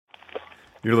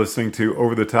You're listening to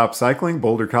Over the Top Cycling,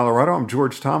 Boulder, Colorado. I'm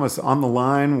George Thomas on the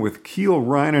line with Kiel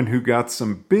Reijnen, who got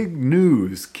some big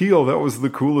news. Kiel, that was the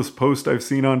coolest post I've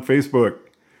seen on Facebook.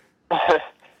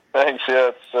 Thanks.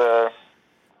 Yeah, it's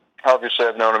obviously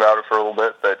I've known about it for a little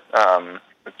bit, but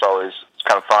it's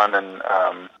kind of fun,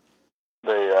 and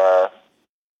the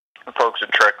folks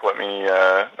at Trek let me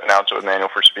announce it with Manual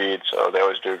for Speed, so they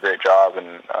always do a great job, and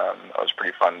it was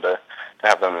pretty fun to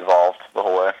have them involved the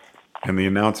whole way. And the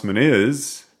announcement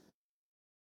is?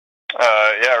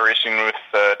 Racing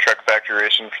with Trek Factory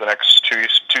Racing for the next two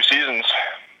seasons.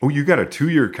 Oh, you got a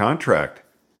 2-year contract.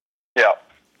 Yeah.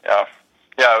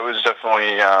 It was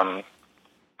definitely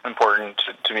important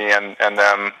to me and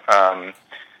them.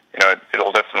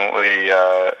 It'll definitely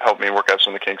help me work out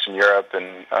some of the kinks in Europe,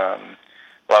 and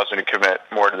allows me to commit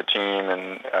more to the team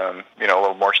and a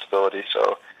little more stability.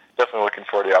 So definitely looking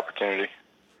forward to the opportunity.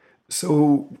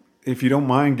 So, if you don't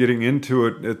mind getting into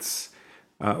it, it's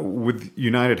with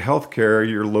United Healthcare.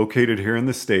 You're located here in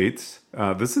the States.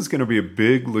 This is going to be a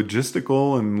big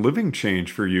logistical and living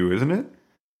change for you, isn't it?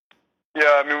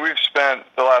 Yeah, I mean, we've spent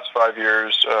the last 5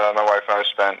 years, my wife and I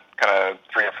spent kind of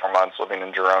 3 or 4 months living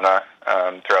in Girona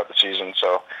throughout the season.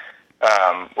 So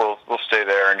we'll stay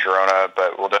there in Girona,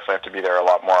 but we'll definitely have to be there a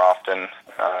lot more often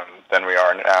than we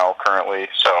are now currently.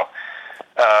 So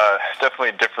definitely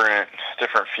a different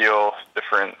feel,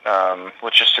 different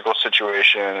logistical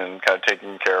situation, and kind of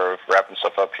taking care of wrapping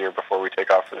stuff up here before we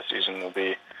take off for the season will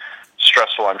be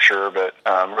stressful, I'm sure, but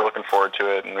we're looking forward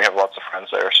to it, and we have lots of friends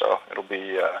there, so it'll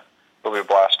be a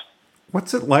blast.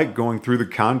 What's it like going through the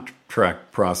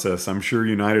contract process? I'm sure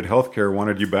United Healthcare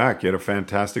wanted you back. You had a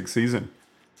fantastic season.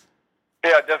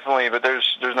 Yeah, definitely, but there's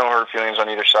no hurt feelings on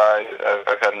either side.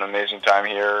 I've had an amazing time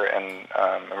here, and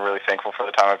I'm really thankful for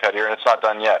the time I've had here, and it's not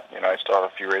done yet. I still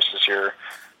have a few races here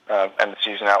end the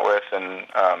season out with, and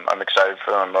I'm excited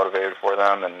for them, I'm motivated for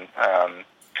them, and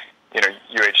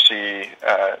UHC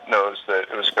knows that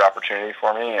it was a good opportunity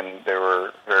for me, and they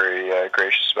were very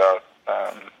gracious about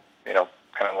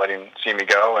kind of see me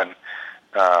go, and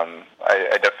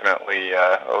I definitely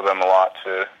owe them a lot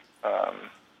to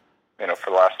for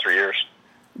the last 3 years.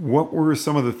 What were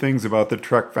some of the things about the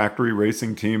Trek Factory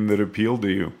Racing team that appealed to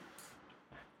you?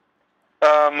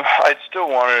 I still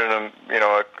wanted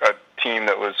a team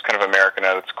that was kind of American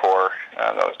at its core.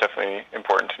 That was definitely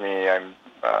important to me. I'm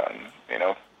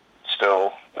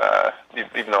still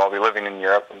even though I'll be living in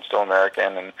Europe, I'm still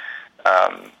American, and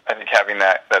I think having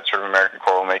that sort of American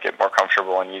core will make it more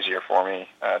comfortable and easier for me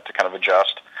to kind of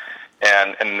adjust.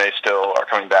 And they still are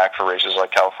coming back for races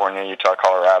like California, Utah,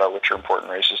 Colorado, which are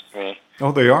important races to me.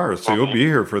 Oh, they are. So you'll be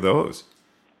here for those.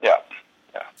 Yeah.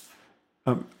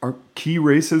 Are key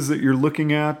races that you're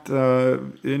looking at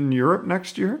in Europe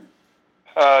next year?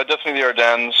 Definitely the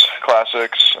Ardennes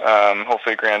Classics,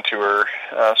 hopefully Grand Tour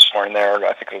somewhere in there.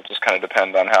 I think it'll just kind of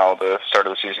depend on how the start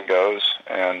of the season goes.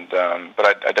 But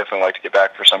I definitely like to get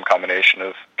back for some combination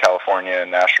of California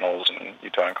and Nationals and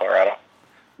Utah and Colorado.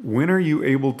 When are you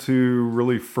able to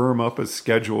really firm up a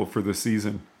schedule for the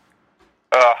season?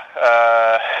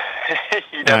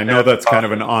 I know that's kind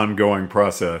of an ongoing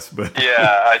process, but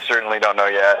yeah, I certainly don't know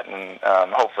yet, and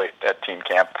hopefully at team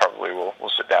camp probably we'll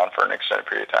sit down for an extended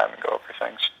period of time and go over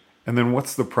things. And then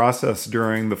what's the process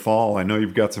during the fall? I know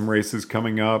you've got some races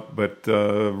coming up, but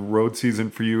road season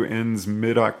for you ends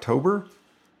mid-October?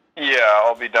 Yeah,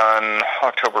 I'll be done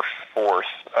October 4th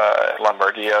at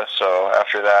Lombardia, so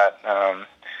after that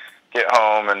get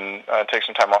home and take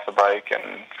some time off the bike and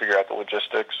figure out the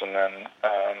logistics, and then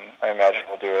I imagine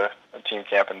we'll do a team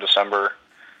camp in December.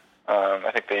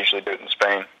 I think they usually do it in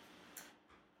Spain.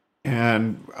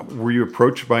 And were you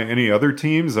approached by any other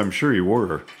teams? I'm sure you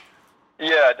were.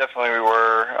 Yeah, definitely we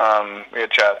were. We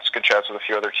had good chats with a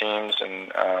few other teams, and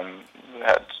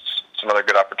had some other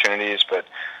good opportunities, but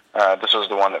this was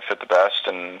the one that fit the best,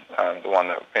 and the one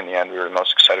that in the end we were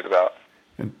most excited about.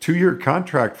 And 2-year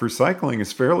contract for cycling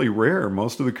is fairly rare.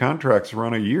 Most of the contracts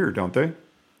run a year, don't they?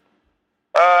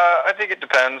 I think it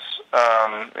depends.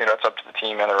 It's up to the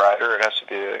team and the rider. It has to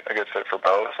be a good fit for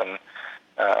both. And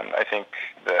I think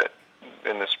that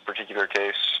in this particular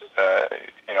case,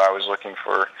 I was looking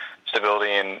for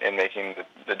stability in making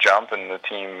the jump, and the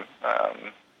team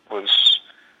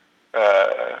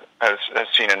has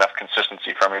seen enough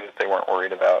consistency from me that they weren't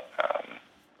worried about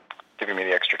giving me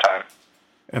the extra time.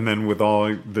 And then with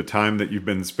all the time that you've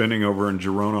been spending over in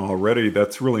Girona already,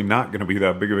 that's really not going to be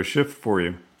that big of a shift for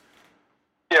you.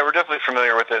 Yeah, we're definitely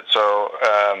familiar with it, so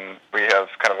we have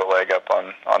kind of a leg up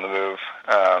on the move.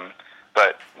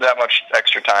 But that much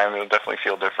extra time, it'll definitely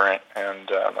feel different, and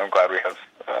I'm glad we have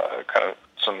kind of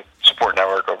some support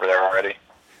network over there already.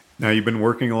 Now, you've been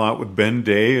working a lot with Ben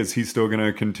Day. Is he still going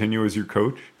to continue as your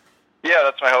coach? Yeah,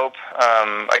 that's my hope.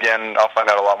 Again, I'll find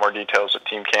out a lot more details at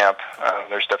team camp.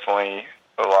 There's definitely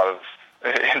a lot of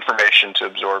information to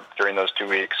absorb during those 2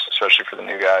 weeks, especially for the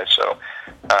new guys. So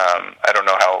I don't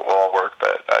know how it will all work,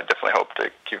 but I definitely hope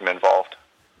to keep them involved.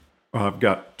 Well, I've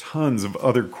got tons of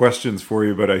other questions for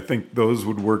you, but I think those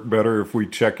would work better if we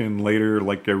check in later.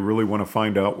 Like, I really want to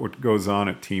find out what goes on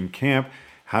at team camp,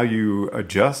 how you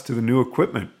adjust to the new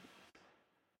equipment.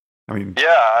 I mean, yeah,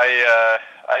 I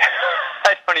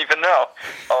don't even know.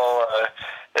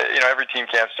 Every team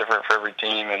camp's different for every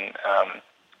team, and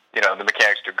the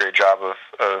mechanics do a great job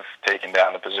of taking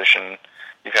down the position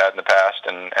you've had in the past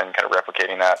and kind of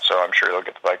replicating that. So I'm sure they'll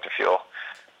get the bike to feel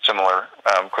similar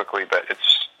quickly, but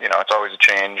it's always a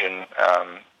change, and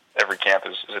every camp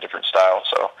is a different style.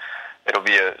 So it'll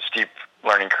be a steep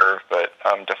learning curve, but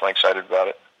I'm definitely excited about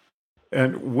it.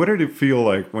 And what did it feel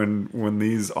like when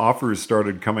these offers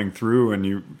started coming through and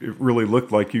it really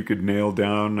looked like you could nail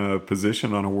down a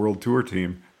position on a world tour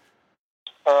team?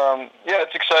 Yeah,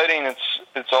 it's exciting.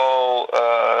 It's all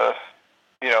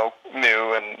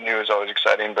new, and new is always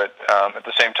exciting. But at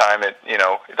the same time, it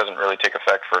doesn't really take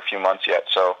effect for a few months yet.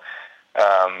 So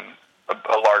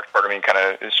a large part of me kind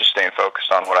of is just staying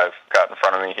focused on what I've got in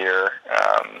front of me here,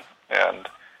 and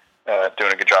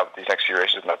doing a good job with these next few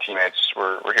races with my teammates.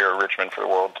 We're here at Richmond for the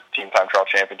World Team Time Trial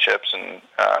Championships, and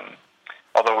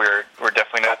although we're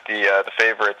definitely not the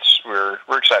favorites, we're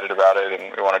excited about it,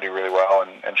 and we want to do really well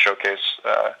and showcase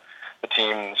the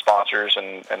team and sponsors,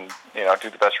 and do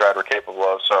the best ride we're capable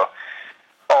of. So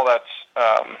all that's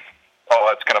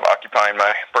kind of occupying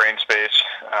my brain space.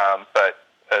 But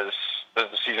as the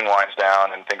season winds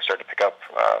down and things start to pick up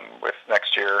with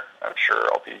next year, I'm sure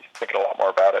I'll be thinking a lot more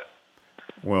about it.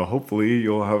 Well, hopefully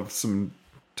you'll have some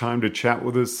time to chat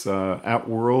with us at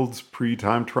Worlds,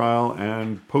 pre-time trial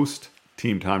and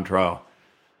post-team time trial.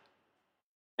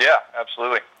 Yeah,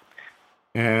 absolutely.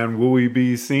 And will we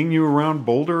be seeing you around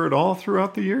Boulder at all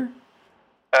throughout the year?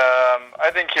 I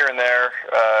think here and there.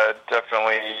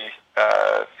 Definitely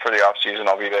for the off season,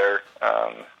 I'll be there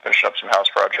finishing up some house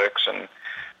projects and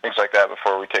things like that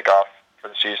before we take off for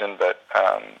the season. But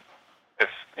if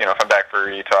I'm back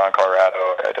for Utah and Colorado,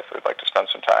 I definitely would like to spend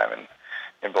some time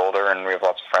in Boulder, and we have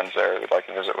lots of friends there that we'd like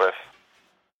to visit with.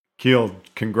 Kiel,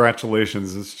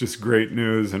 congratulations. It's just great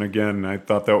news. And again, I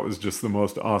thought that was just the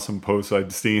most awesome post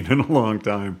I'd seen in a long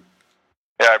time.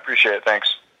 Yeah, I appreciate it.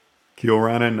 Thanks. Kiel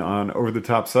Reijnen on Over the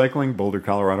Top Cycling, Boulder,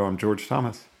 Colorado. I'm George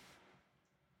Thomas.